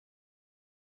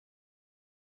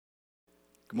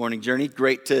Good morning, Journey.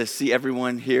 Great to see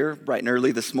everyone here bright and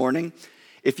early this morning.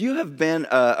 If you have been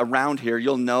around here,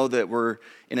 you'll know that we're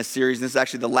in a series, and this is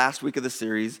actually the last week of the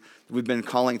series that we've been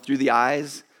calling Through the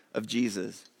Eyes of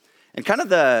Jesus. And kind of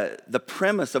the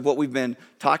premise of what we've been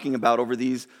talking about over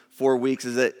these 4 weeks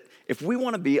is that if we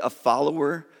want to be a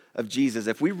follower of Jesus,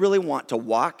 if we really want to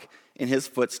walk in his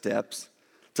footsteps,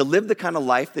 to live the kind of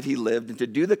life that he lived, and to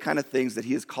do the kind of things that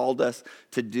he has called us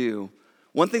to do,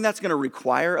 one thing that's going to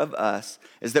require of us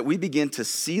is that we begin to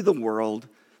see the world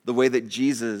the way that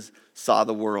Jesus saw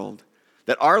the world.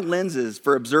 That our lenses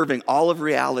for observing all of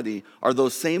reality are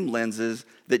those same lenses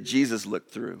that Jesus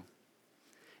looked through.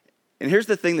 And here's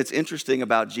the thing that's interesting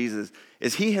about Jesus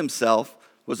is he himself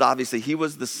was he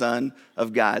was the Son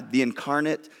of God, the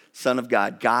incarnate Son of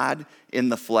God, God in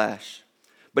the flesh.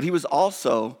 But he was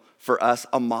also, for us,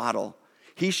 a model.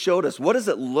 He showed us, what does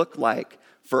it look like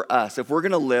for us? If we're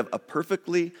going to live a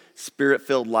perfectly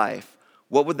spirit-filled life,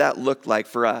 what would that look like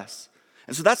for us?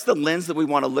 And so that's the lens that we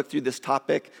want to look through this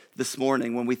topic this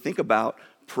morning when we think about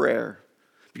prayer.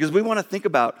 Because we want to think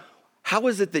about, how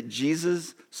is it that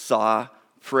Jesus saw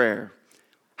prayer?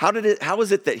 How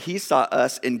is it that he saw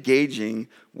us engaging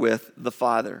with the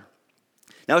Father?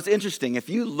 Now, it's interesting. If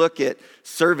you look at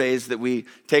surveys that we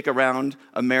take around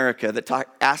America that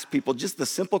ask people just the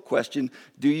simple question,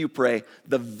 do you pray?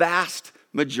 The vast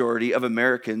majority of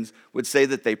Americans would say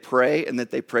that they pray and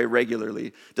that they pray regularly.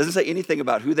 It doesn't say anything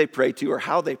about who they pray to or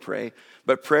how they pray,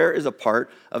 but prayer is a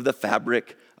part of the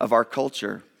fabric of our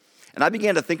culture. And I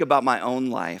began to think about my own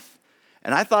life,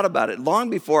 and I thought about it. Long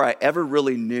before I ever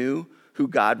really knew who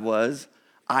God was,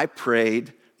 I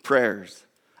prayed prayers.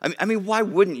 I mean, why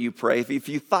wouldn't you pray if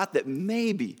you thought that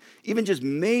maybe, even just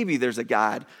maybe, there's a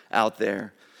God out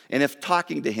there? And if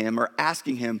talking to him or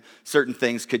asking him certain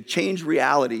things could change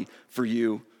reality for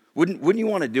you, wouldn't you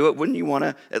want to do it? Wouldn't you want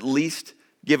to at least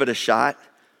give it a shot?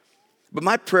 But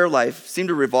my prayer life seemed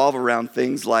to revolve around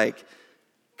things like,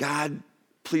 God,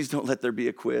 please don't let there be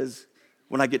a quiz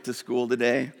when I get to school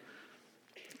today.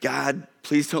 God,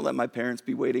 please don't let my parents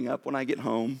be waiting up when I get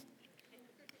home.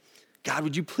 God,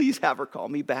 would you please have her call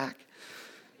me back?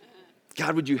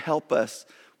 God, would you help us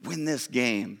win this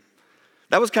game?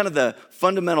 That was kind of the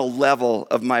fundamental level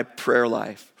of my prayer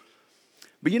life.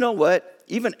 But you know what?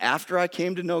 Even after I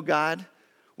came to know God,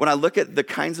 when I look at the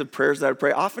kinds of prayers that I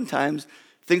pray, oftentimes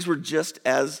things were just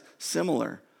as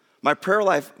similar. My prayer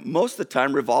life most of the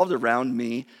time revolved around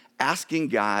me asking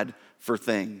God for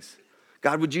things.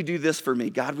 God, would you do this for me?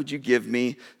 God, would you give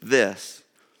me this?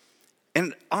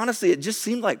 And honestly, it just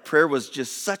seemed like prayer was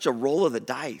just such a roll of the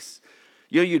dice.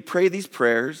 You know, you'd pray these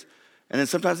prayers, and then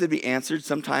sometimes they'd be answered,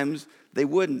 sometimes they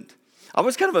wouldn't. I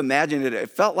always kind of imagined it. It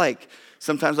felt like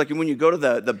sometimes like when you go to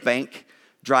the bank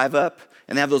drive up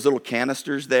and they have those little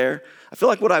canisters there. I feel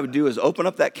like what I would do is open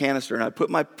up that canister and I'd put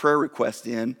my prayer request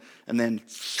in, and then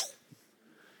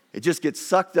it just gets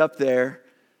sucked up there.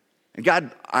 And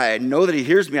God, I know that he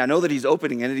hears me. I know that he's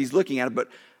opening it and he's looking at it, but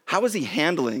how is he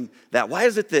handling that? Why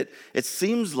is it that it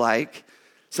seems like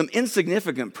some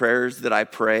insignificant prayers that I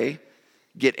pray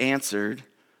get answered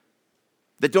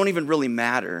that don't even really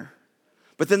matter?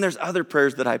 But then there's other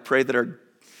prayers that I pray that are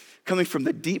coming from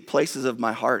the deep places of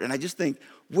my heart. And I just think,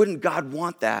 wouldn't God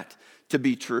want that to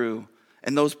be true?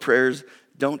 And those prayers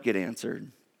don't get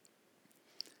answered.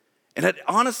 And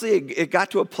honestly, it got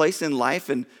to a place in life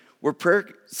and where prayer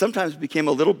sometimes became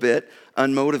a little bit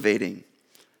unmotivating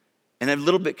and a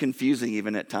little bit confusing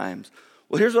even at times.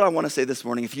 Well, here's what I want to say this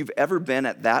morning. If you've ever been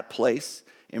at that place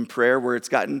in prayer where it's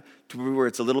gotten to where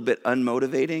it's a little bit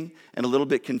unmotivating and a little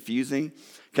bit confusing,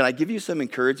 can I give you some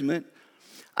encouragement?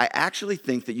 I actually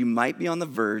think that you might be on the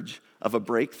verge of a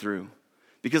breakthrough,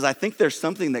 because I think there's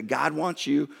something that God wants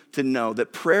you to know,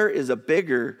 that prayer is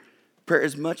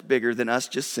much bigger than us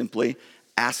just simply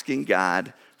asking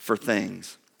God for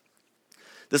things.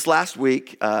 This last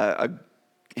week, a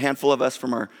handful of us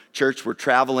from our church were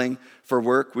traveling for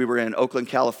work. We were in Oakland,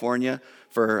 California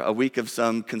for a week of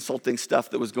some consulting stuff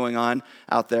that was going on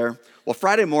out there. Well,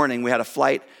 Friday morning, we had a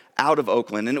flight out of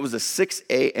Oakland, and it was a 6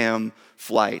 a.m.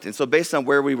 flight. And so based on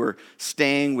where we were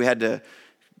staying, we had to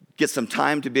get some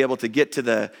time to be able to get to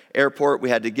the airport. We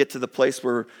had to get to the place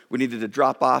where we needed to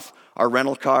drop off our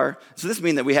rental car. So this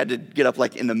means that we had to get up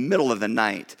like in the middle of the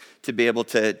night to be able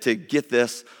to get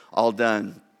this all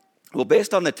done. Well,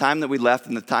 based on the time that we left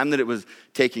and the time that it was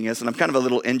taking us, and I'm kind of a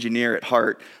little engineer at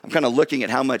heart, I'm kind of looking at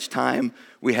how much time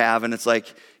we have, and it's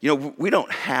like, we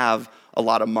don't have a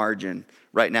lot of margin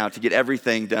right now to get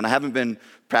everything done. I haven't been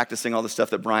practicing all the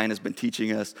stuff that Brian has been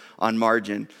teaching us on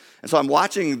margin. And so I'm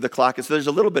watching the clock, and so there's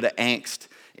a little bit of angst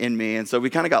in me, and so we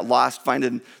kind of got lost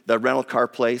finding the rental car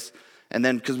place. And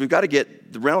then, because we've got to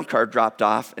get the rental car dropped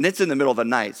off, and it's in the middle of the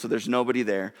night, so there's nobody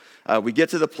there. We get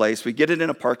to the place, we get it in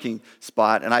a parking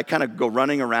spot, and I kind of go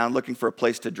running around looking for a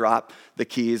place to drop the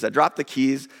keys. I drop the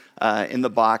keys in the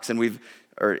box, and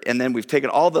then we've taken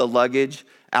all the luggage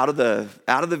out of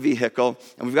the vehicle,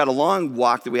 and we've got a long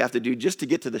walk that we have to do just to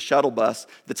get to the shuttle bus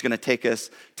that's going to take us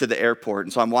to the airport.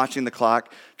 And so I'm watching the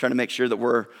clock, trying to make sure that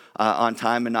we're on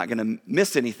time and not going to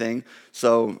miss anything.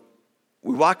 So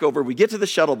we walk over, we get to the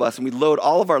shuttle bus, and we load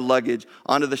all of our luggage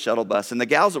onto the shuttle bus. And the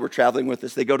gals that were traveling with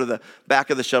us, they go to the back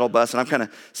of the shuttle bus, and I'm kind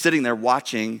of sitting there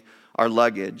watching our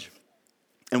luggage.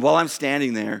 And while I'm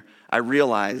standing there, I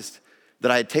realized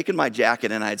that I had taken my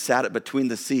jacket and I had sat it between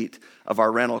the seat of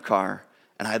our rental car,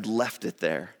 and I had left it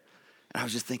there. And I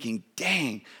was just thinking,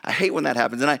 dang, I hate when that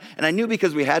happens. And I knew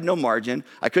because we had no margin,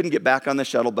 I couldn't get back on the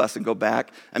shuttle bus and go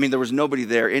back. I mean, there was nobody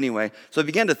there anyway. So I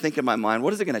began to think in my mind,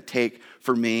 what is it going to take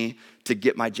for me to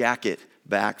get my jacket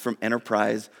back from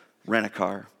Enterprise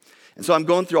Rent-A-Car? And so I'm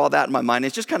going through all that in my mind.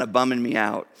 It's just kind of bumming me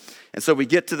out. And so we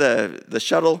get to the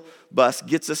shuttle bus,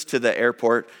 gets us to the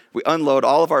airport. We unload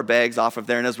all of our bags off of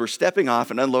there. And as we're stepping off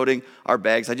and unloading our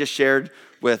bags, I just shared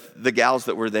with the gals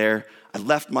that were there, I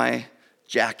left my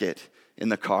jacket in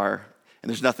the car, and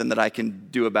there's nothing that I can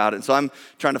do about it. And so I'm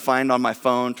trying to find on my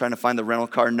phone, trying to find the rental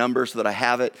car number so that I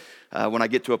have it when I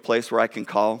get to a place where I can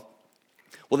call.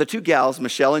 Well, the two gals,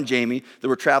 Michelle and Jamie, that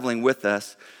were traveling with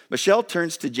us, Michelle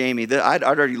turns to Jamie. I'd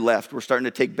already left. We're starting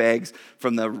to take bags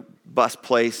from the bus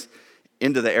place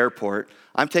into the airport.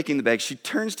 I'm taking the bags. She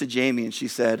turns to Jamie and she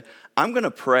said, I'm going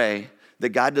to pray that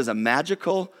God does a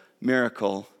magical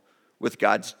miracle with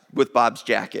Bob's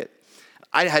jacket.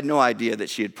 I had no idea that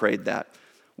she had prayed that.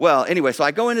 Well, anyway, so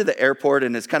I go into the airport,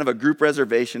 and it's kind of a group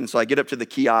reservation. So I get up to the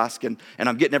kiosk, and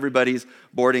I'm getting everybody's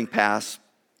boarding pass.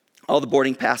 All the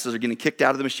boarding passes are getting kicked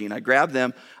out of the machine. I grab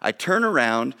them. I turn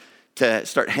around to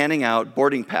start handing out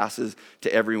boarding passes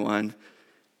to everyone.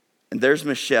 And there's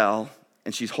Michelle,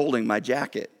 and she's holding my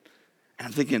jacket. And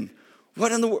I'm thinking,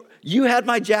 what in the world? You had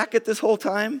my jacket this whole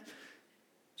time?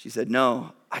 She said,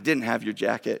 no, I didn't have your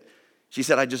jacket. She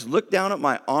said, I just looked down at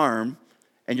my arm,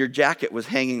 and your jacket was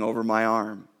hanging over my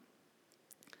arm.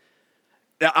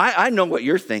 Now, I know what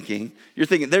you're thinking. You're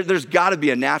thinking there's got to be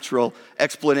a natural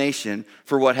explanation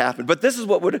for what happened. But this is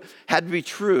what would have had to be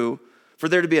true for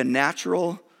there to be a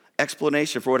natural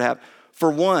explanation for what happened. For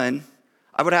one,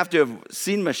 I would have to have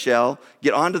seen Michelle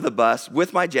get onto the bus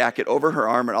with my jacket over her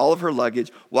arm and all of her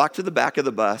luggage, walk to the back of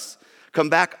the bus, come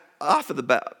back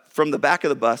from the back of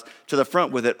the bus to the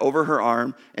front with it over her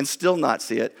arm, and still not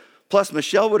see it. Plus,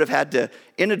 Michelle would have had to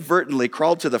inadvertently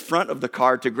crawl to the front of the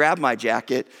car to grab my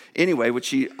jacket anyway, which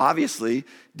she obviously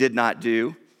did not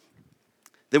do.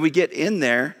 Then we get in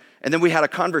there, and then we had a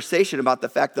conversation about the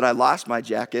fact that I lost my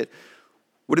jacket.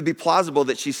 Would it be plausible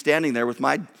that she's standing there with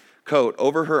my coat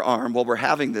over her arm while we're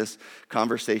having this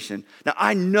conversation? Now,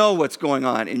 I know what's going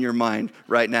on in your mind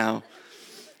right now.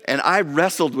 And I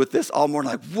wrestled with this all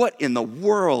morning, like, what in the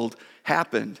world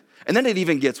happened? And then it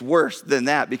even gets worse than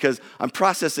that because I'm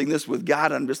processing this with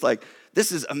God. I'm just like,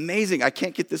 this is amazing. I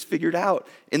can't get this figured out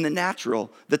in the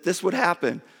natural that this would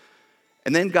happen.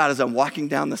 And then God, as I'm walking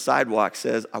down the sidewalk,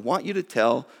 says, I want you to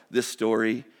tell this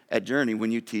story at Journey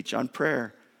when you teach on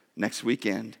prayer next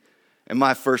weekend. And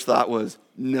my first thought was,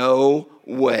 no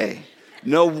way.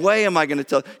 No way am I going to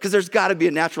tell, because there's got to be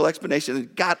a natural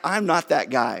explanation. God, I'm not that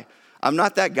guy. I'm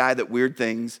not that guy that weird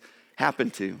things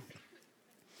happen to.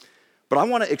 But I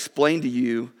want to explain to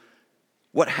you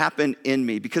what happened in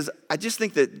me, because I just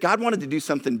think that God wanted to do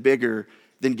something bigger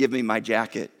than give me my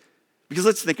jacket. Because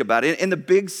let's think about it. In the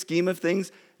big scheme of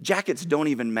things, jackets don't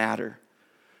even matter.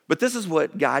 But this is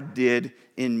what God did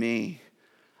in me.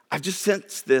 I've just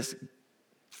sensed this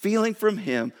feeling from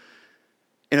him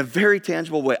in a very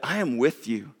tangible way. I am with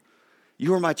you.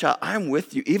 You are my child. I am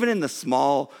with you, even in the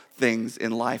small things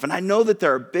in life. And I know that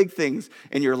there are big things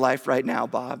in your life right now,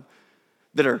 Bob,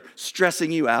 that are stressing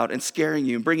you out and scaring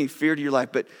you and bringing fear to your life.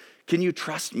 But can you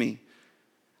trust me?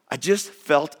 I just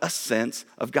felt a sense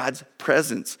of God's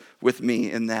presence with me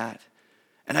in that.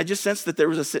 And I just sensed that there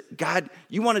was God,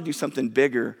 you want to do something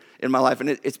bigger in my life. And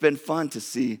it's been fun to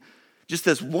see just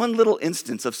this one little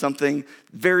instance of something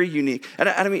very unique. And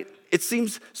I mean, it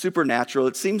seems supernatural.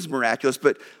 It seems miraculous.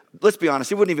 But let's be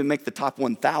honest, it wouldn't even make the top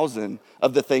 1,000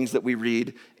 of the things that we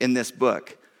read in this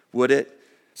book, would it?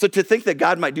 So to think that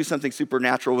God might do something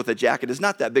supernatural with a jacket is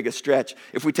not that big a stretch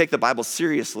if we take the Bible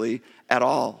seriously at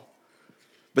all.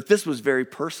 But this was very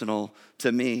personal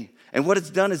to me. And what it's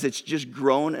done is it's just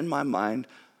grown in my mind,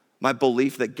 my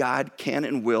belief that God can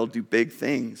and will do big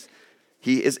things.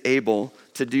 He is able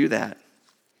to do that.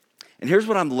 And here's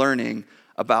what I'm learning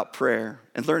about prayer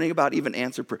and learning about even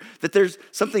answered prayer, that there's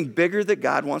something bigger that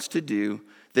God wants to do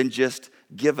than just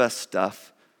give us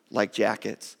stuff like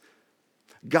jackets.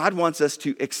 God wants us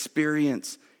to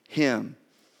experience him.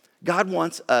 God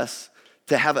wants us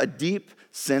to have a deep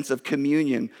sense of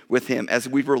communion with him as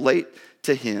we relate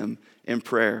to him in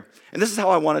prayer. And this is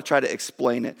how I want to try to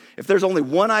explain it. If there's only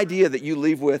one idea that you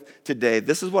leave with today,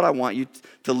 this is what I want you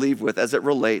to leave with as it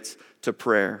relates to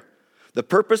prayer. The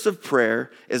purpose of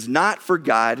prayer is not for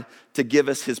God to give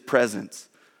us his presence.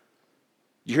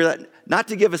 You hear that? Not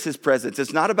to give us his presence.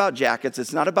 It's not about jackets.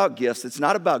 It's not about gifts. It's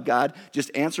not about God just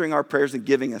answering our prayers and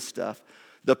giving us stuff.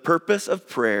 The purpose of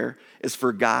prayer is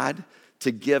for God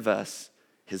to give us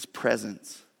his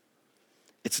presence.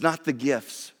 It's not the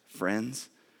gifts, friends.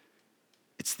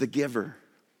 It's the giver.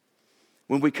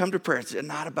 When we come to prayer, it's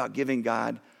not about giving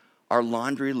God our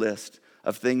laundry list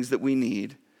of things that we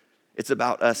need. It's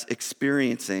about us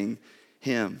experiencing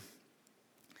him.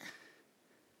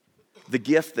 The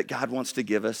gift that God wants to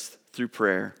give us through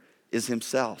prayer is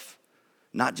himself,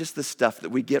 not just the stuff that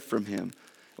we get from him.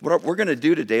 What we're going to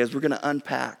do today is we're going to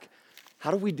unpack.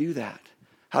 How do we do that?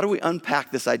 How do we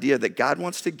unpack this idea that God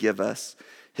wants to give us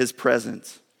his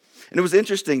presence? And it was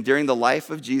interesting, during the life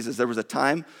of Jesus, there was a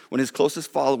time when his closest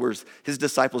followers, his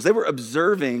disciples, they were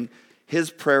observing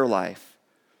his prayer life.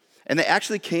 And they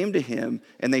actually came to him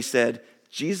and they said,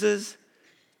 Jesus,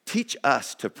 teach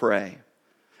us to pray.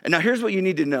 And now here's what you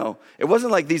need to know. It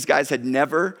wasn't like these guys had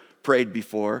never prayed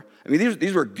before. I mean,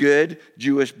 these were good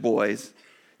Jewish boys.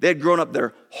 They had grown up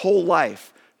their whole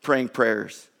life praying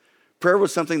prayers. Prayer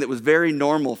was something that was very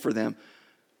normal for them.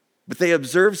 But they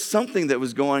observed something that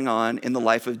was going on in the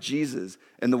life of Jesus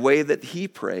and the way that he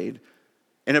prayed.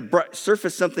 And it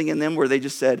surfaced something in them where they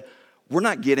just said, we're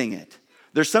not getting it.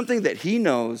 There's something that he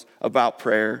knows about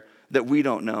prayer that we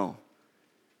don't know.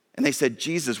 And they said,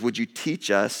 Jesus, would you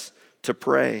teach us to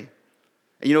pray?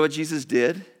 And you know what Jesus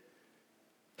did?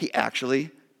 He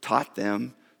actually taught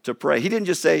them to pray. He didn't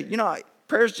just say,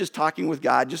 prayer is just talking with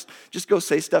God. Just go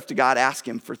say stuff to God, ask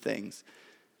him for things.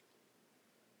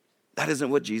 That isn't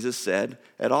what Jesus said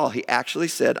at all. He actually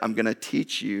said, I'm going to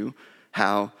teach you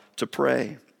how to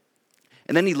pray.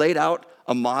 And then he laid out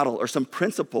a model or some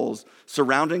principles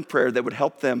surrounding prayer that would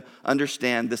help them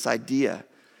understand this idea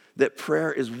that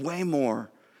prayer is way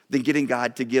more than getting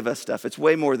God to give us stuff. It's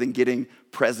way more than getting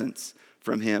presents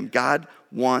from him. God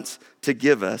wants to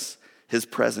give us his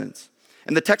presence.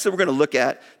 And the text that we're going to look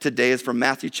at today is from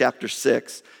Matthew chapter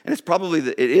 6. And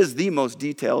it is the most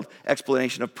detailed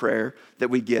explanation of prayer that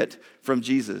we get from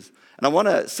Jesus. And I want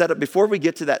to set up, before we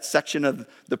get to that section of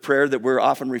the prayer that we're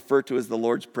often referred to as the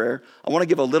Lord's Prayer, I want to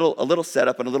give a little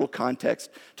setup and a little context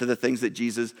to the things that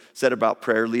Jesus said about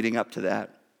prayer leading up to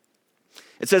that.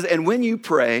 It says, and when you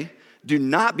pray, do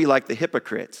not be like the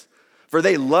hypocrites, for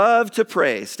they love to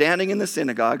pray, standing in the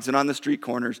synagogues and on the street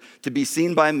corners, to be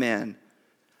seen by men.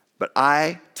 But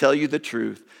I tell you the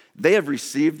truth, they have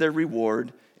received their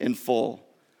reward in full.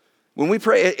 When we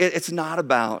pray, it's not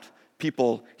about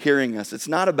people hearing us. It's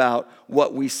not about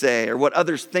what we say or what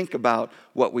others think about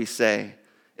what we say.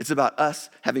 It's about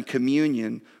us having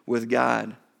communion with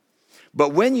God.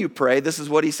 But when you pray, this is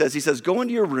what he says. He says, go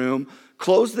into your room,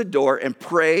 close the door, and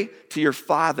pray to your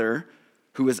Father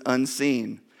who is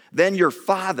unseen. Then your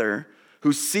Father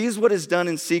who sees what is done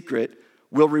in secret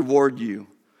will reward you.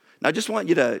 Now, I just want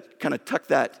you to kind of tuck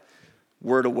that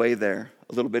word away there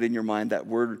a little bit in your mind, that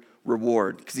word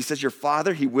reward. Because he says, your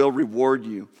Father, he will reward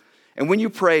you. And when you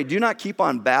pray, do not keep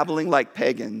on babbling like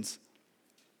pagans,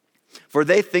 for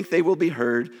they think they will be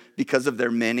heard because of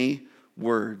their many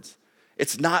words.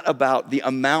 It's not about the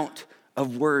amount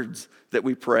of words that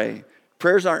we pray.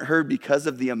 Prayers aren't heard because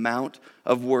of the amount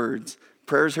of words.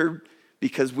 Prayers heard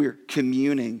because we're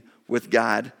communing with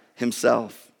God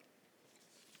himself.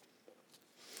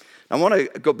 I want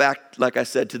to go back, like I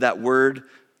said, to that word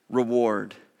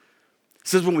reward. It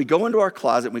says when we go into our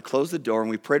closet and we close the door and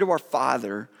we pray to our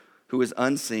Father who is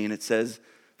unseen, it says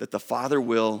that the Father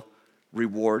will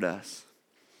reward us.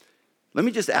 Let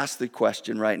me just ask the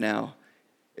question right now.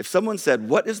 If someone said,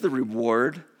 what is the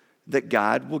reward that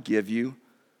God will give you?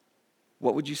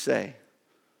 What would you say?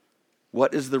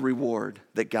 What is the reward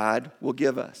that God will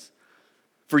give us?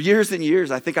 For years and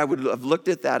years, I think I would have looked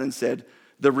at that and said,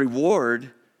 the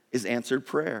reward is answered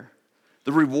prayer.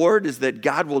 The reward is that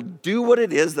God will do what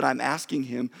it is that I'm asking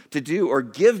him to do or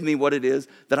give me what it is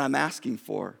that I'm asking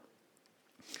for.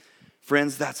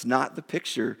 Friends, that's not the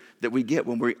picture that we get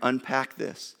when we unpack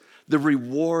this. The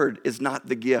reward is not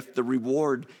the gift. The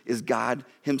reward is God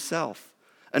himself,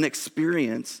 an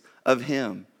experience of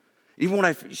him. Even when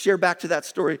I share back to that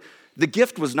story, the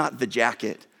gift was not the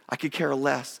jacket. I could care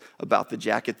less about the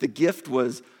jacket. The gift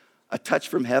was a touch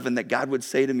from heaven that God would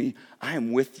say to me, I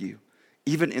am with you,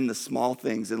 even in the small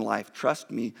things in life. Trust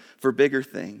me for bigger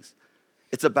things.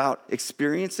 It's about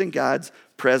experiencing God's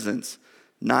presence,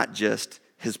 not just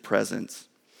his presence.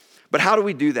 But how do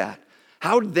we do that?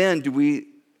 How then do we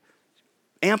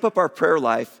amp up our prayer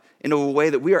life in a way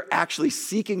that we are actually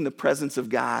seeking the presence of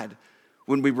God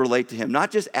when we relate to him?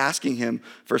 Not just asking him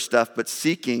for stuff, but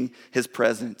seeking his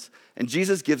presence. And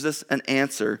Jesus gives us an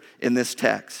answer in this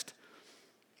text.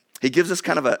 He gives us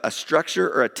kind of a structure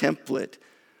or a template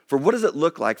for what does it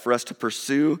look like for us to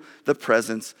pursue the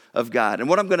presence of God. And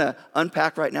what I'm going to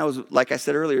unpack right now is, like I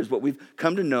said earlier, is what we've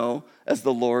come to know as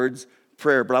the Lord's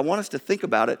Prayer. But I want us to think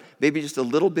about it maybe just a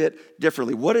little bit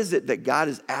differently. What is it that God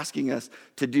is asking us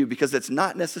to do? Because it's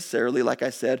not necessarily, like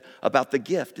I said, about the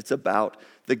gift. It's about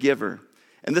the giver.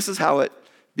 And this is how it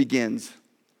begins.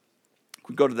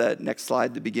 We go to the next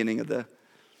slide, the beginning of the.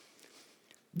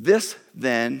 This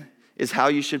then is how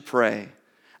you should pray.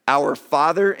 Our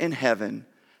Father in heaven,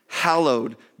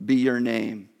 hallowed be your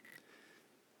name.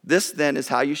 This then is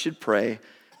how you should pray.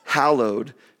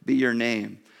 Hallowed be your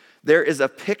name. There is a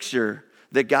picture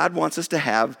that God wants us to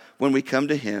have when we come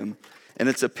to him, and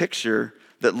it's a picture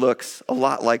that looks a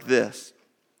lot like this.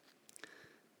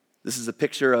 This is a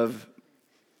picture of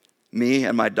me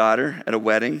and my daughter at a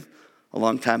wedding a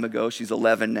long time ago. She's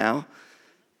 11 now.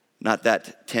 Not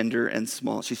that tender and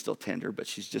small. She's still tender, but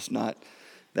she's just not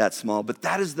that small. But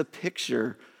that is the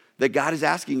picture that God is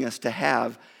asking us to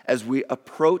have as we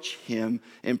approach him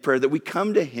in prayer, that we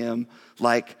come to him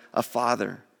like a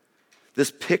father.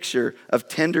 This picture of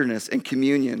tenderness and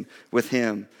communion with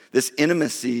him, this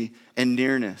intimacy and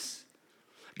nearness.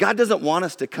 God doesn't want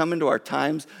us to come into our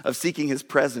times of seeking his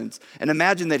presence and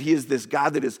imagine that he is this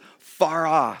God that is far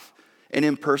off and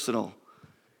impersonal.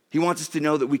 He wants us to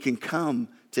know that we can come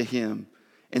to him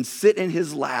and sit in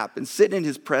his lap and sit in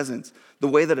his presence the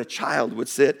way that a child would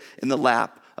sit in the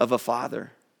lap of a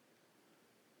father.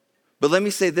 But let me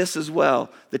say this as well.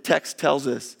 The text tells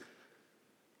us,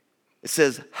 it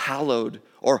says, hallowed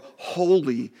or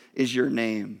holy is your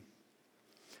name.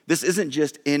 This isn't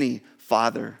just any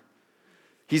father.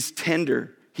 He's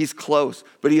tender, he's close,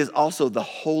 but he is also the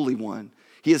Holy One.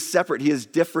 He is separate, he is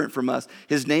different from us.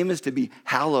 His name is to be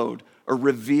hallowed or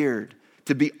revered,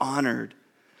 to be honored.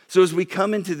 So as we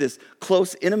come into this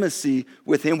close intimacy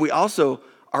with him, we also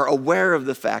are aware of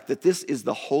the fact that this is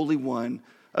the Holy One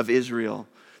of Israel.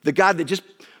 The God that just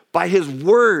by his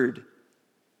word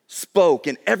spoke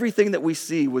and everything that we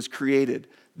see was created.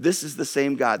 This is the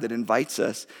same God that invites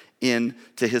us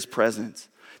into his presence.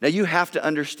 Now you have to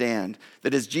understand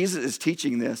that as Jesus is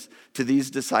teaching this to these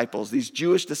disciples, these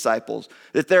Jewish disciples,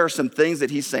 that there are some things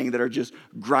that he's saying that are just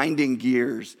grinding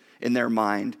gears in their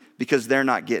mind because they're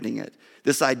not getting it.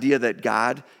 This idea that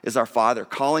God is our Father,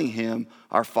 calling him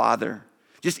our Father.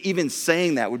 Just even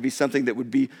saying that would be something that would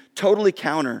be totally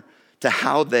counter to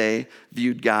how they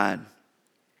viewed God.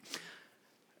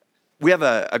 We have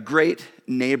a great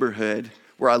neighborhood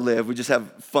where I live. We just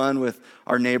have fun with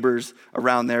our neighbors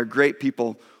around there. Great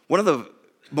people. One of the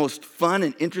most fun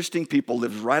and interesting people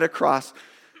lives right across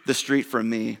the street from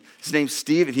me. His name's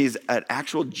Steve, and he's an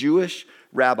actual Jewish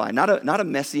rabbi, not a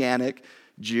messianic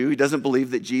Jew. He doesn't believe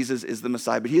that Jesus is the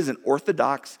Messiah, but he is an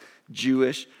Orthodox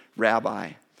Jewish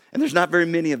rabbi. And there's not very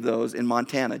many of those in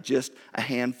Montana, just a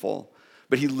handful.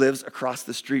 But he lives across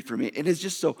the street from me. It is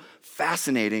just so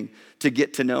fascinating to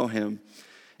get to know him.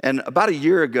 And about a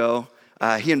year ago,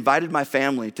 he invited my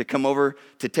family to come over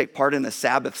to take part in a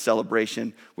Sabbath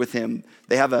celebration with him.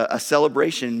 They have a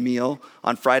celebration meal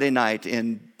on Friday night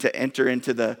to enter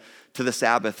into the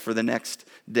Sabbath for the next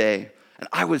day. And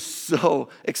I was so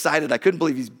excited. I couldn't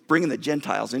believe he's bringing the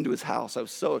Gentiles into his house. I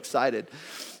was so excited.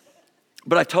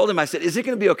 But I told him, I said, is it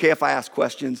going to be okay if I ask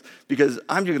questions? Because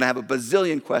I'm going to have a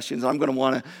bazillion questions. I'm going to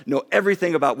want to know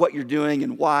everything about what you're doing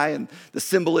and why and the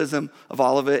symbolism of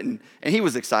all of it. And he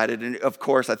was excited. And of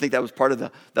course, I think that was part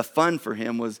of the fun for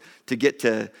him was to get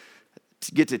to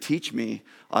teach me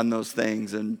on those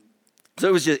things. And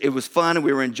so it was fun, and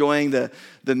we were enjoying the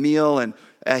meal. And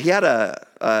he had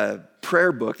a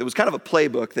prayer book that was kind of a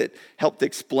playbook that helped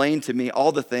explain to me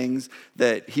all the things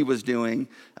that he was doing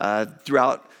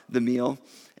throughout the meal.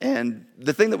 And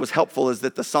the thing that was helpful is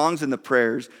that the songs and the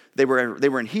prayers, they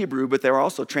were in Hebrew, but they were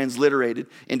also transliterated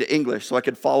into English, so I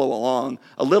could follow along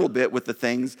a little bit with the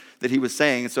things that he was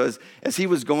saying. And so as he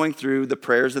was going through the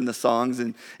prayers and the songs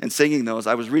and singing those,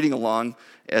 I was reading along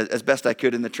as best I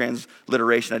could in the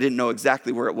transliteration. I didn't know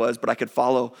exactly where it was, but I could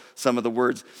follow some of the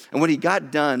words. And when he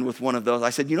got done with one of those, I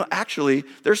said, actually,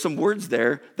 there's some words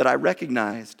there that I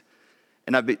recognized.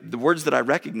 And the words that I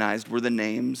recognized were the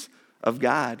names of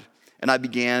God. And I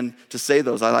began to say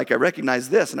those. I recognize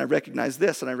this, and I recognize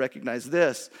this, and I recognize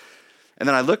this. And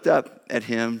then I looked up at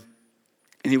him,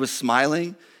 and he was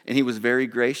smiling, and he was very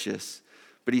gracious.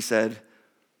 But he said,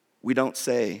 "We don't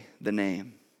say the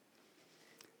name."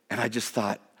 And I just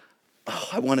thought, oh,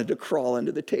 I wanted to crawl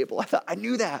under the table. I thought, I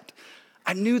knew that.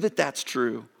 I knew that that's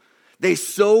true. They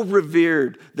so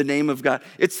revered the name of God.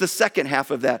 It's the second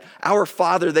half of that. Our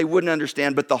Father, they wouldn't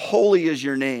understand, but the holy is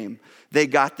your name. They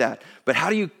got that. But how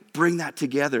do you bring that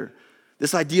together?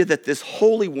 This idea that this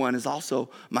Holy One is also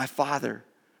my Father.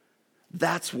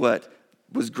 That's what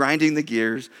was grinding the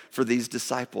gears for these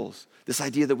disciples. This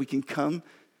idea that we can come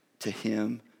to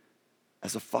him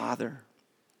as a Father.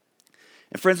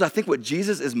 And friends, I think what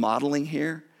Jesus is modeling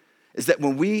here is that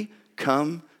when we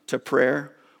come to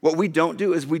prayer, what we don't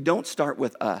do is we don't start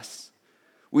with us.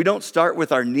 We don't start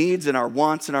with our needs and our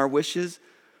wants and our wishes.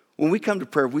 When we come to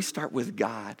prayer, we start with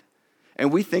God.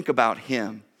 And we think about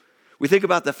him. We think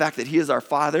about the fact that he is our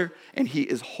Father and he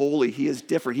is holy. He is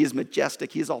different. He is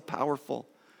majestic. He is all powerful.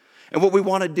 And what we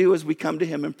want to do as we come to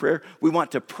him in prayer, we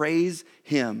want to praise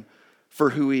him for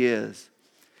who he is.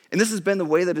 And this has been the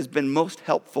way that has been most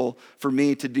helpful for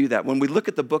me to do that. When we look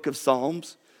at the book of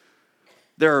Psalms,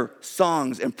 there are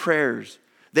songs and prayers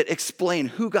that explain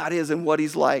who God is and what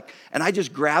he's like. And I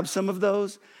just grab some of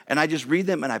those and I just read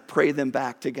them and I pray them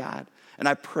back to God. And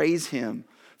I praise him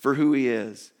for who he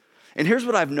is. And here's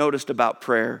what I've noticed about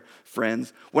prayer,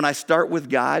 friends. When I start with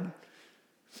God,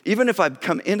 even if I've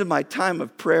come into my time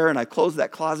of prayer and I close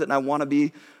that closet and I want to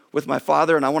be with my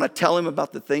Father and I want to tell him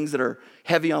about the things that are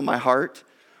heavy on my heart,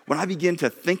 when I begin to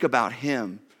think about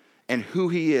him and who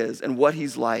he is and what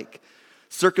he's like,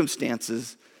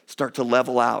 circumstances start to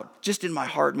level out just in my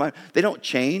heart. They don't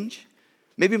change.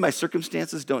 Maybe my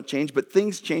circumstances don't change, but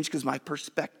things change because my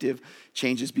perspective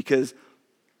changes because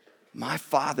my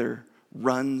Father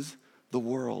runs the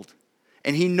world.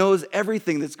 And he knows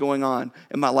everything that's going on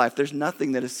in my life. There's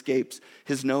nothing that escapes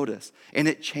his notice. And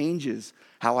it changes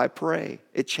how I pray.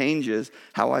 It changes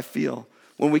how I feel.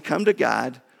 When we come to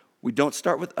God, we don't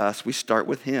start with us, we start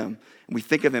with him. And we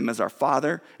think of him as our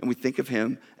Father, and we think of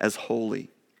him as holy.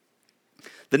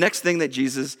 The next thing that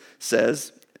Jesus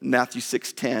says in Matthew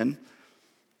 6:10,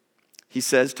 he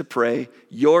says to pray,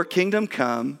 "Your kingdom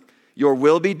come, your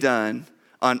will be done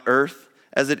on earth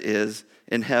as it is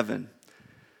in heaven."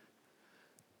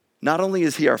 Not only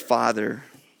is he our Father,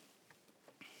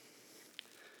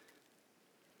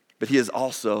 but he is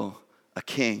also a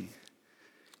king.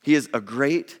 He is a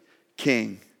great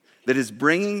king that is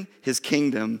bringing his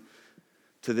kingdom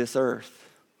to this earth.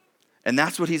 And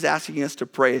that's what he's asking us to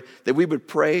pray, that we would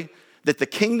pray that the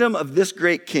kingdom of this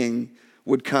great king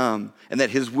would come and that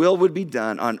his will would be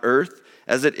done on earth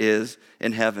as it is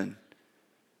in heaven.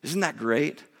 Isn't that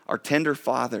great? Our tender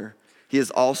Father, he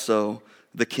is also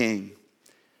the king.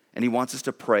 And he wants us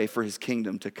to pray for his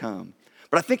kingdom to come.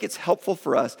 But I think it's helpful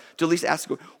for us to at least ask,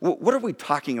 what are we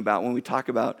talking about when we talk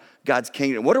about God's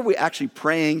kingdom? What are we actually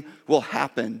praying will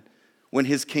happen when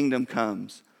his kingdom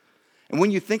comes? And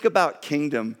when you think about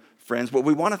kingdom, friends, what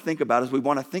we want to think about is we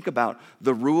want to think about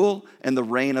the rule and the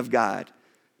reign of God.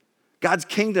 God's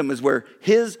kingdom is where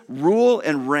his rule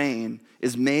and reign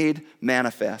is made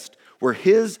manifest, where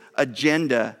his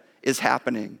agenda is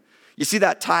happening. You see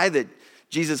that tie that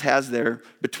Jesus has there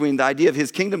between the idea of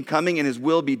his kingdom coming and his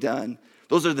will be done.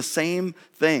 Those are the same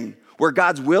thing. Where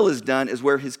God's will is done is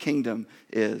where his kingdom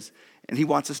is. And he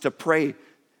wants us to pray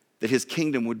that his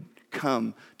kingdom would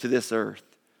come to this earth.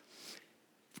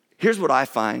 Here's what I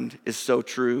find is so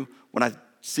true when I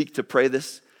seek to pray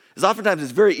this, is oftentimes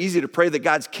it's very easy to pray that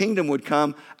God's kingdom would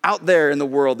come out there in the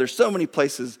world. There's so many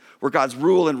places where God's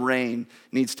rule and reign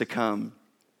needs to come.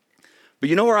 But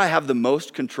you know where I have the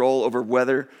most control over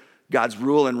whether God's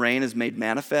rule and reign is made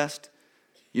manifest?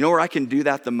 You know where I can do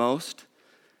that the most?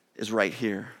 Is right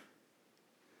here.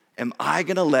 Am I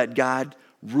going to let God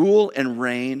rule and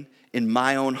reign in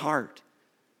my own heart?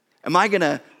 Am I going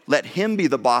to let him be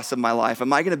the boss of my life?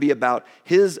 Am I going to be about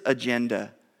his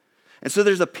agenda? And so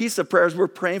there's a piece of prayer as we're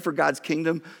praying for God's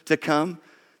kingdom to come,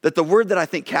 that the word that I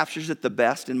think captures it the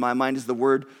best in my mind is the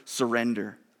word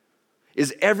surrender.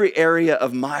 Is every area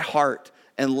of my heart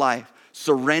and life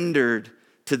surrendered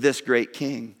to this great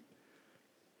king?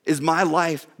 Is my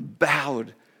life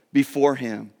bowed before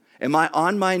him? Am I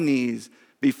on my knees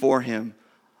before him,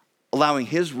 allowing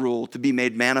his rule to be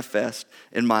made manifest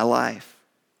in my life?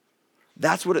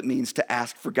 That's what it means to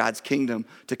ask for God's kingdom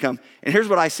to come. And here's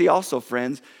what I see also,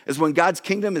 friends, is when God's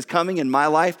kingdom is coming in my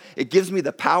life, it gives me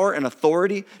the power and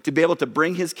authority to be able to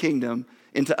bring his kingdom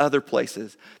into other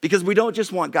places. Because we don't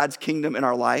just want God's kingdom in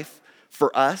our life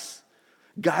for us.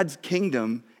 God's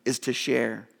kingdom is to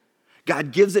share.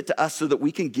 God gives it to us so that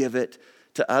we can give it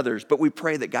to others. But we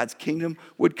pray that God's kingdom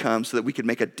would come so that we could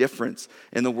make a difference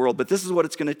in the world. But this is what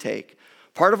it's going to take.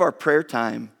 Part of our prayer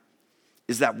time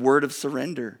is that word of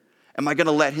surrender. Am I going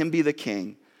to let him be the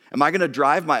king? Am I going to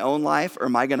drive my own life, or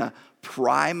am I going to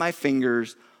pry my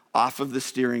fingers off of the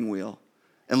steering wheel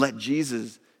and let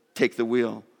Jesus take the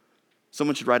wheel?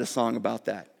 Someone should write a song about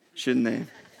that, shouldn't they?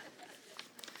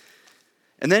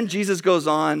 And then Jesus goes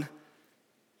on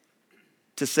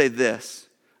to say this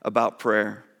about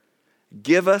prayer.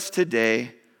 Give us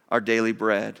today our daily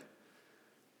bread.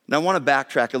 Now, I want to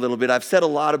backtrack a little bit. I've said a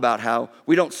lot about how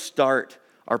we don't start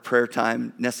our prayer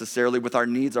time necessarily with our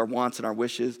needs, our wants, and our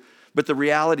wishes. But the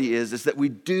reality is that we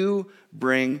do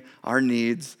bring our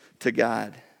needs to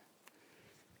God.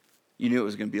 You knew it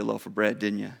was going to be a loaf of bread,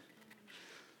 didn't you?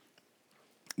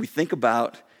 We think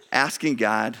about asking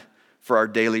God for our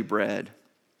daily bread.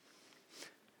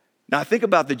 Now, I think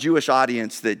about the Jewish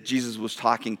audience that Jesus was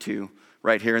talking to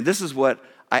right here, and this is what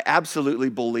I absolutely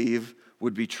believe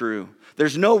would be true.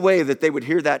 There's no way that they would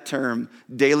hear that term,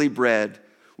 daily bread,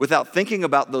 without thinking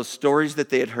about those stories that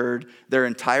they had heard their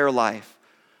entire life,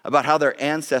 about how their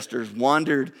ancestors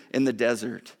wandered in the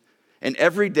desert. And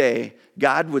every day,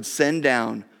 God would send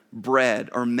down bread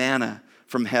or manna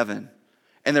from heaven,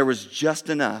 and there was just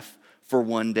enough for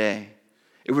one day.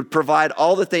 It would provide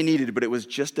all that they needed, but it was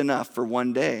just enough for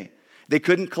one day. They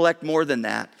couldn't collect more than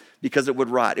that because it would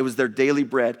rot. It was their daily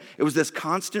bread. It was this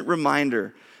constant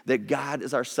reminder that God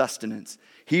is our sustenance.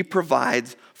 He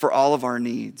provides for all of our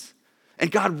needs. And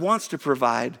God wants to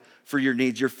provide for your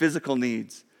needs, your physical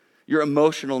needs, your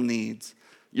emotional needs,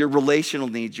 your relational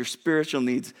needs, your spiritual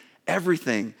needs,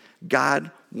 everything.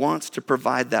 God wants to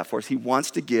provide that for us. He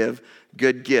wants to give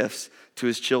good gifts to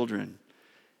his children.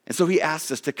 And so he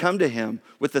asks us to come to him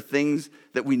with the things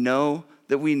that we know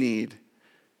that we need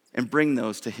and bring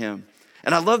those to him.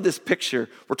 And I love this picture.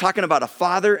 We're talking about a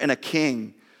father and a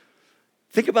king.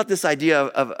 Think about this idea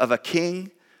of a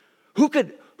king. Who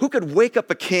could wake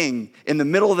up a king in the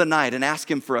middle of the night and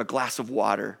ask him for a glass of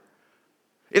water?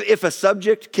 If a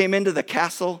subject came into the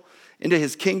castle, into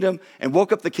his kingdom, and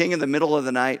woke up the king in the middle of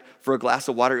the night for a glass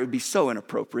of water, it would be so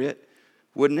inappropriate,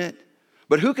 wouldn't it?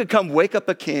 But who could come wake up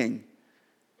a king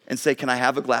and say, "Can I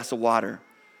have a glass of water?"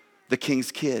 The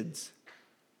king's kids.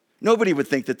 Nobody would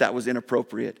think that that was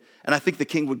inappropriate. And I think the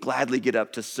king would gladly get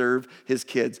up to serve his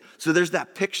kids. So there's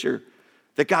that picture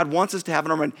that God wants us to have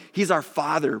in our mind. He's our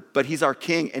father, but he's our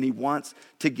king, and he wants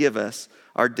to give us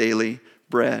our daily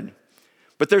bread.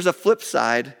 But there's a flip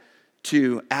side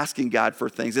to asking God for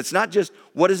things. It's not just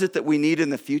what is it that we need in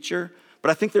the future,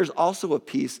 but I think there's also a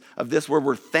piece of this where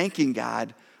we're thanking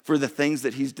God for the things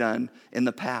that he's done in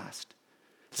the past.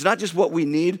 It's not just what we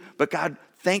need, but God,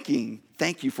 thank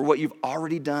you for what you've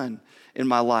already done in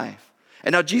my life.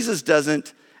 And now Jesus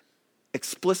doesn't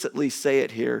explicitly say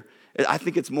it here. I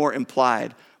think it's more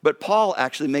implied. But Paul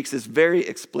actually makes this very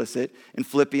explicit in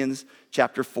Philippians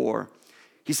chapter 4.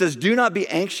 He says, "Do not be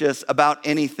anxious about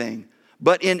anything,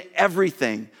 but in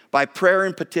everything, by prayer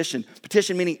and petition."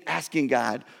 Petition meaning asking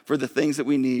God for the things that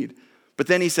we need. But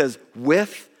then he says,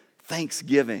 "with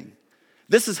thanksgiving."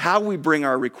 This is how we bring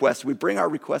our requests. We bring our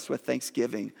requests with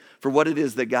thanksgiving for what it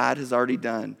is that God has already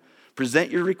done.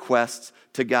 Present your requests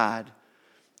to God.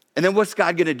 And then what's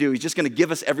God going to do? He's just going to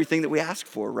give us everything that we ask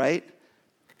for, right?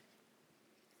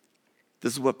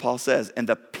 This is what Paul says. "And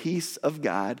the peace of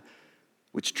God,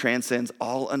 which transcends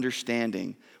all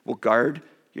understanding, will guard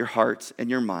your hearts and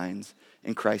your minds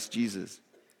in Christ Jesus."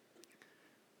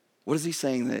 What is he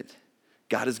saying that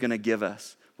God is going to give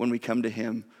us when we come to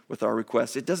him with our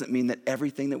requests? It doesn't mean that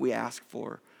everything that we ask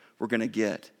for, we're going to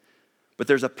get. But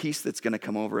there's a peace that's going to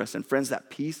come over us. And friends, that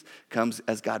peace comes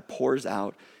as God pours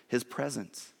out his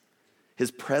presence. His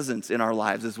presence in our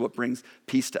lives is what brings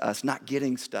peace to us, not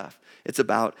getting stuff. It's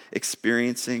about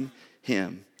experiencing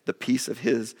him, the peace of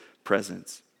his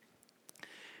presence.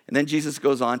 And then Jesus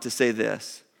goes on to say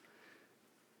this: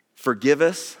 "Forgive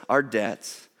us our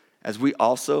debts as we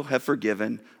also have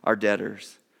forgiven our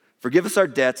debtors." Forgive us our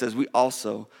debts as we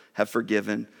also have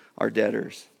forgiven our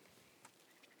debtors.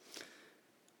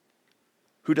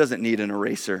 Who doesn't need an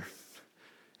eraser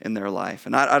in their life?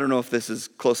 And I don't know if this is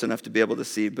close enough to be able to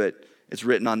see, but it's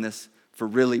written on this for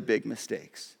really big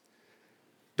mistakes.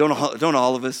 Don't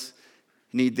all of us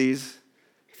need these?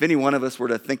 If any one of us were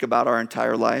to think about our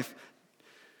entire life,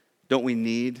 don't we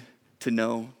need to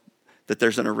know that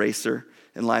there's an eraser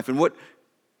in life? And what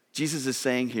Jesus is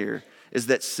saying here is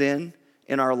that sin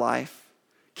in our life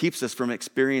keeps us from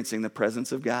experiencing the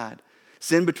presence of God.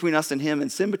 Sin between us and him, and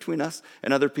sin between us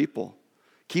and other people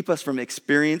keep us from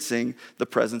experiencing the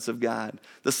presence of God.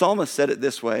 The psalmist said it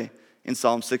this way in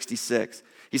Psalm 66.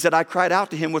 He said, I cried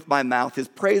out to him with my mouth. His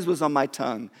praise was on my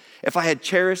tongue. If I had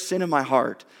cherished sin in my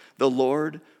heart, the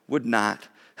Lord would not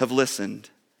have listened.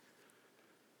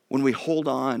 When we hold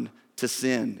on to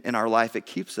sin in our life, it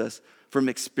keeps us from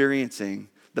experiencing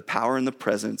the power and the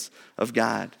presence of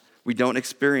God. We don't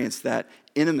experience that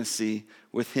intimacy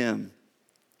with him.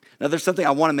 Now, there's something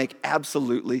I want to make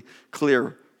absolutely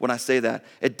clear when I say that.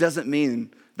 It doesn't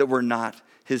mean that we're not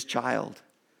his child.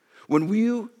 When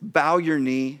you bow your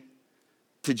knee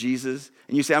to Jesus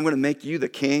and you say, I'm going to make you the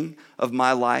king of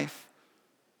my life,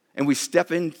 and we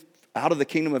step in out of the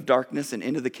kingdom of darkness and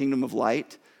into the kingdom of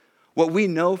light, what we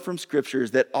know from Scripture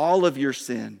is that all of your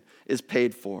sin is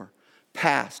paid for.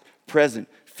 Past, present,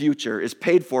 future is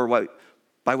paid for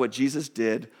by what Jesus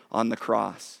did on the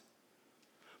cross.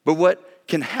 But what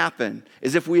can happen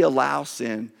is if we allow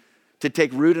sin to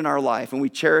take root in our life and we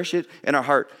cherish it in our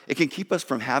heart, it can keep us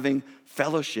from having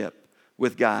fellowship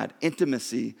with God,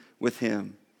 intimacy with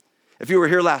him. If you were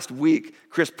here last week,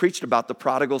 Chris preached about the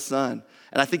prodigal son,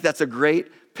 and I think that's a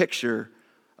great picture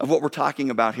of what we're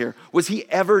talking about here. Was he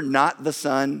ever not the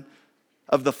son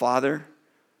of the Father?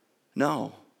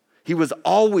 No. He was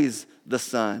always the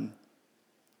son.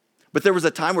 But there was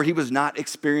a time where he was not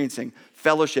experiencing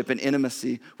fellowship and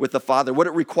intimacy with the Father. What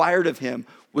it required of him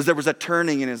was there was a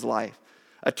turning in his life,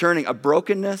 a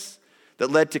brokenness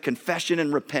that led to confession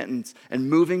and repentance and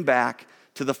moving back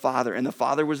to the Father. And the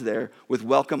Father was there with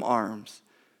welcome arms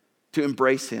to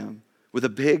embrace him with a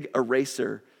big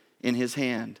eraser in his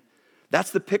hand.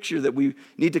 That's the picture that we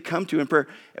need to come to in prayer.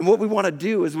 And what we want to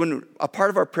do is when a part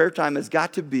of our prayer time has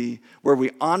got to be where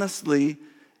we honestly,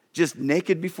 just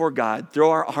naked before God, throw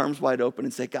our arms wide open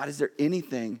and say, God, is there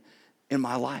anything in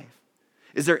my life?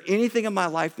 Is there anything in my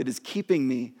life that is keeping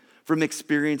me from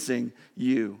experiencing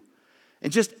you?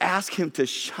 And just ask him to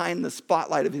shine the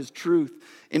spotlight of his truth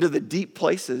into the deep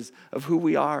places of who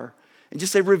we are. And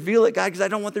just say, reveal it, God, because I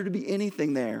don't want there to be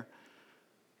anything there.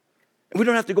 And we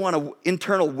don't have to go on an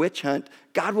internal witch hunt.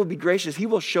 God will be gracious. He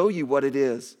will show you what it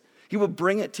is. He will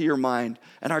bring it to your mind.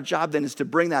 And our job then is to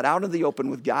bring that out in the open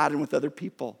with God and with other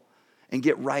people and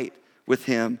get right with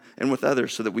him and with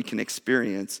others so that we can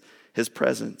experience his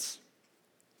presence.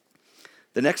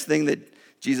 The next thing that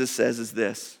Jesus says is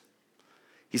this.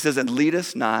 He says, and lead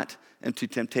us not into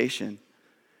temptation.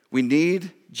 We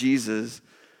need Jesus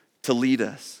to lead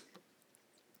us.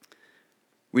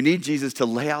 We need Jesus to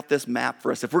lay out this map for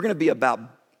us. If we're going to be about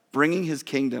bringing his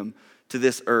kingdom to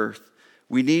this earth,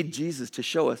 we need Jesus to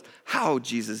show us, how,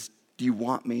 Jesus, do you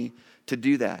want me to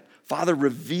do that? Father,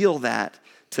 reveal that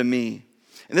to me.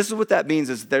 And this is what that means,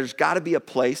 is there's got to be a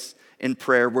place in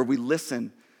prayer where we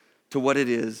listen to what it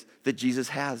is that Jesus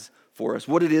has for us,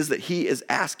 what it is that he is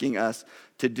asking us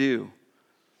to do.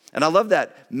 And I love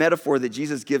that metaphor that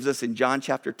Jesus gives us in John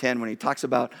chapter 10 when he talks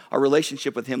about our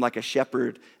relationship with him like a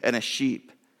shepherd and a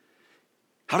sheep.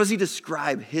 How does he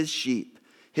describe his sheep,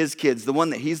 his kids, the one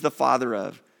that he's the father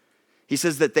of? He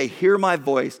says that they hear my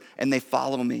voice and they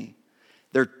follow me.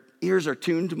 Their ears are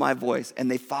tuned to my voice and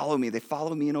they follow me. They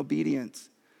follow me in obedience.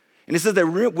 And he says they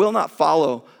will not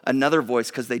follow another voice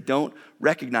because they don't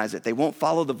recognize it. They won't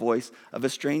follow the voice of a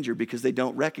stranger because they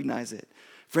don't recognize it.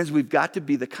 Friends, we've got to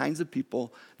be the kinds of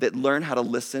people that learn how to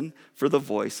listen for the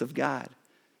voice of God.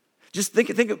 Just think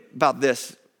about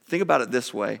this. Think about it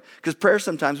this way. Because prayer,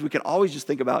 sometimes we can always just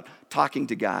think about talking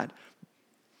to God.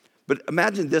 But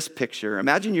imagine this picture.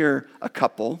 Imagine you're a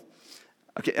couple.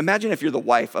 Okay, imagine if you're the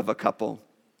wife of a couple.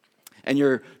 And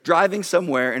you're driving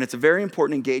somewhere, and it's a very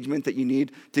important engagement that you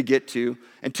need to get to.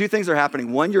 And two things are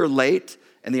happening. One, you're late,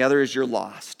 and the other is you're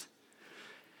lost.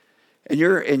 And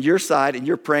you're in your side, and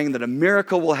you're praying that a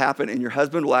miracle will happen, and your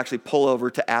husband will actually pull over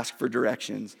to ask for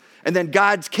directions. And then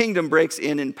God's kingdom breaks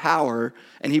in power,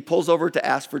 and he pulls over to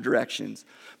ask for directions.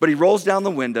 But he rolls down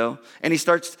the window, and he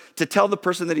starts to tell the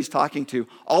person that he's talking to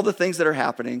all the things that are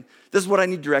happening. This is what I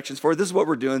need directions for. This is what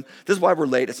we're doing. This is why we're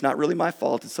late. It's not really my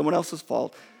fault. It's someone else's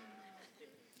fault.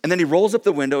 And then he rolls up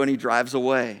the window, and he drives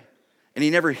away. And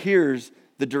he never hears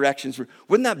the directions.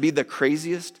 Wouldn't that be the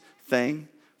craziest thing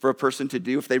for a person to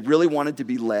do if they really wanted to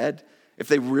be led, if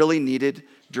they really needed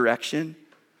direction?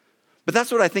 But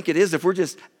that's what I think it is if we're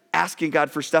just asking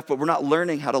God for stuff, but we're not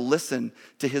learning how to listen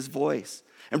to his voice.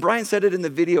 And Brian said it in the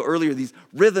video earlier, these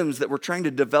rhythms that we're trying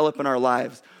to develop in our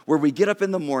lives, where we get up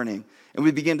in the morning and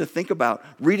we begin to think about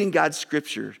reading God's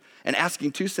scriptures and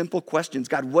asking two simple questions.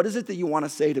 God, what is it that you want to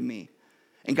say to me?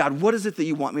 And God, what is it that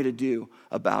you want me to do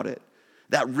about it?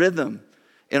 That rhythm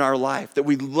in our life that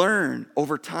we learn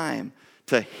over time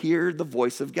to hear the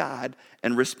voice of God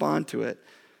and respond to it.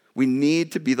 We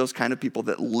need to be those kind of people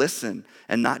that listen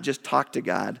and not just talk to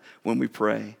God when we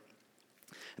pray.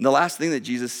 And the last thing that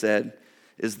Jesus said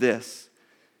is this.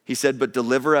 He said, but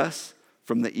deliver us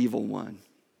from the evil one.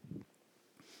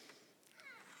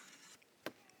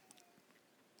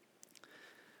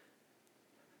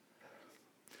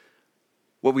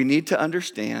 What we need to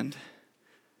understand,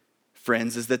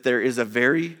 friends, is that there is a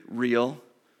very real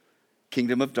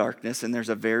kingdom of darkness and there's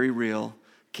a very real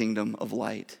kingdom of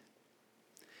light.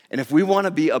 And if we want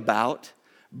to be about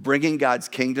bringing God's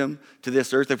kingdom to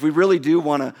this earth, if we really do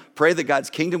want to pray that God's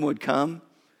kingdom would come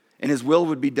and his will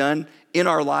would be done in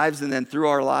our lives and then through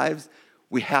our lives,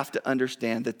 we have to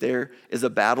understand that there is a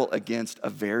battle against a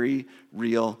very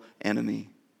real enemy.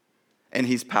 And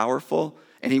he's powerful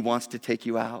and he wants to take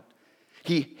you out.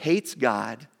 He hates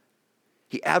God.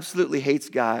 He absolutely hates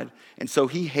God. And so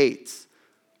he hates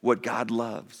what God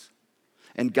loves.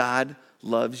 And God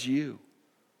loves you.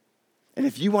 And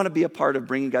if you want to be a part of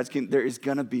bringing God's kingdom, there is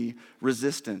going to be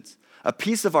resistance. A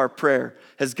piece of our prayer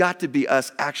has got to be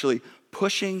us actually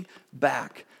pushing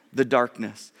back the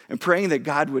darkness and praying that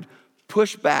God would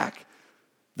push back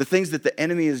the things that the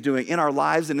enemy is doing in our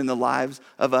lives and in the lives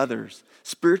of others.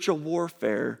 Spiritual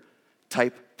warfare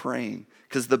type praying.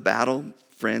 Because the battle,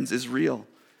 friends, is real.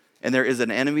 And there is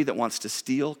an enemy that wants to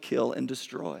steal, kill, and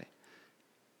destroy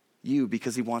you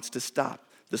because he wants to stop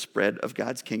the spread of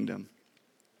God's kingdom.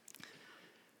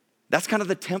 That's kind of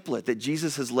the template that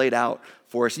Jesus has laid out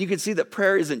for us. And you can see that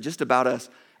prayer isn't just about us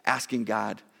asking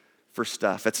God for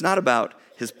stuff. It's not about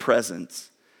his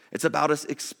presence. It's about us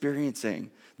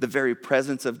experiencing the very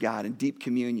presence of God in deep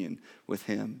communion with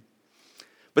him.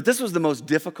 But this was the most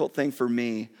difficult thing for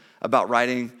me about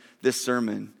writing this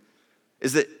sermon,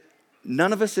 is that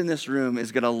none of us in this room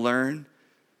is going to learn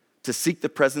to seek the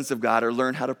presence of God or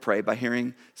learn how to pray by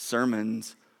hearing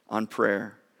sermons on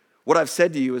prayer. What I've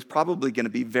said to you is probably going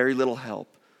to be very little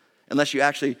help unless you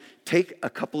actually take a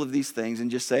couple of these things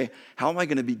and just say, how am I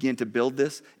going to begin to build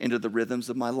this into the rhythms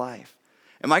of my life?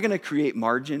 Am I going to create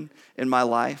margin in my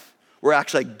life where I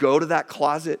actually go to that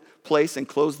closet place and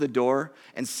close the door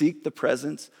and seek the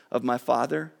presence of my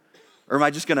Father? Or am I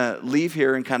just going to leave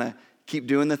here and kind of keep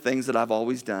doing the things that I've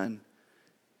always done?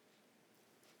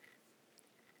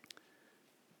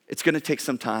 It's going to take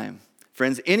some time.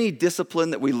 Friends, any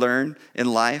discipline that we learn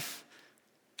in life,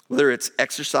 whether it's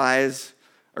exercise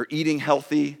or eating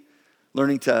healthy,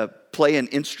 learning to play an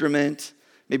instrument,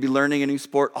 maybe learning a new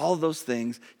sport, all of those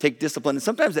things take discipline. And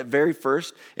sometimes at very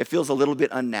first, it feels a little bit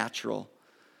unnatural.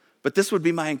 But this would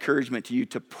be my encouragement to you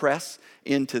to press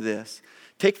into this.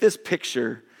 Take this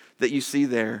picture that you see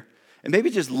there and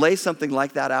maybe just lay something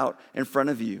like that out in front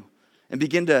of you and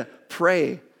begin to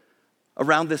pray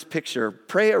around this picture.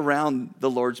 Pray around the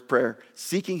Lord's Prayer,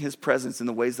 seeking his presence in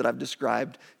the ways that I've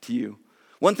described to you.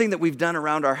 One thing that we've done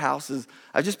around our house is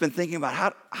I've just been thinking about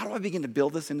how do I begin to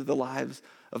build this into the lives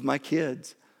of my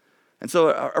kids? And so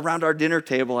around our dinner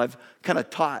table, I've kind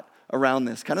of taught around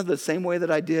this, kind of the same way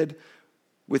that I did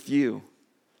with you.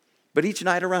 But each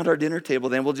night around our dinner table,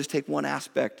 then we'll just take one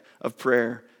aspect of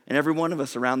prayer. And every one of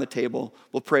us around the table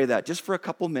will pray that just for a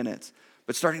couple minutes,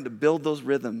 but starting to build those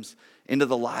rhythms into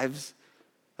the lives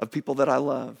of people that I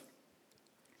love.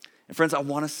 And friends, I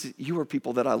want to see, you are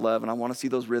people that I love, and I want to see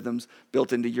those rhythms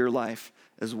built into your life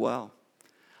as well.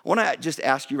 I want to just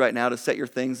ask you right now to set your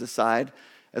things aside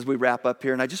as we wrap up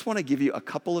here, and I just want to give you a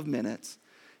couple of minutes.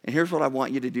 And here's what I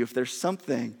want you to do. If there's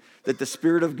something that the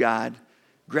Spirit of God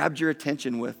grabbed your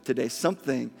attention with today,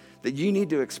 something that you need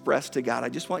to express to God, I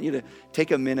just want you to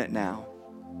take a minute now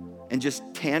and just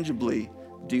tangibly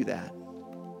do that.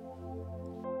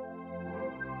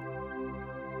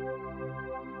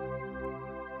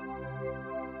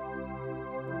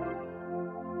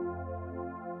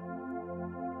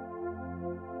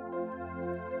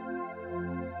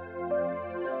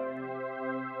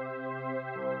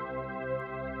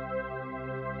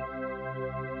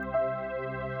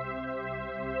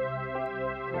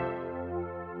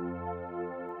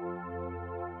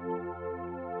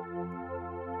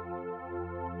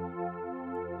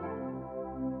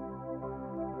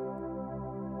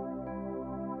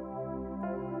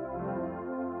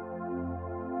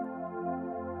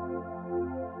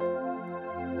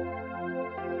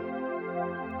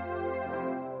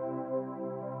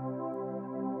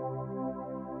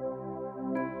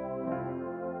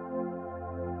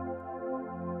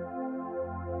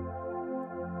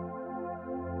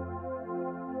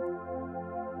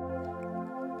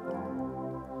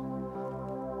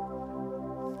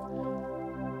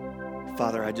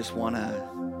 Father, I just want to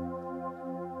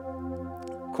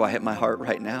quiet my heart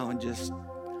right now and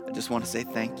I just want to say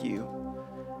thank you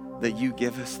that you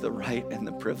give us the right and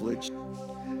the privilege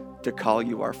to call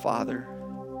you our Father.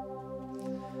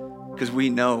 because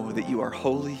we know that you are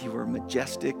holy, you are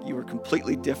majestic, you are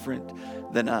completely different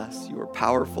than us. You are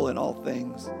powerful in all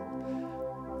things.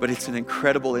 But it's an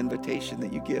incredible invitation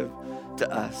that you give to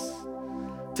us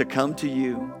to come to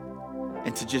you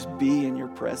and to just be in your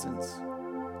presence.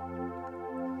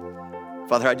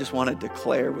 Father, I just want to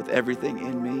declare with everything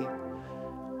in me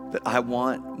that I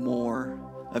want more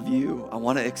of you. I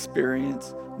want to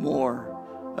experience more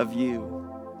of you.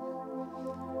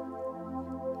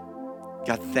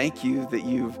 God, thank you that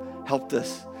you've helped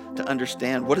us to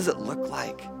understand what does it look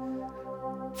like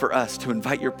for us to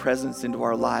invite your presence into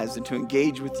our lives and to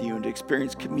engage with you and to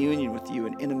experience communion with you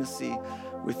and intimacy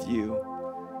with you.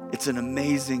 It's an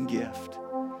amazing gift.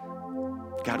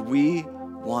 God, we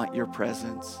want your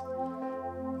presence,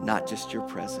 not just your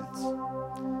presence.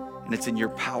 And it's in your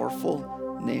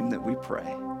powerful name that we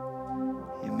pray.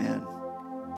 Amen.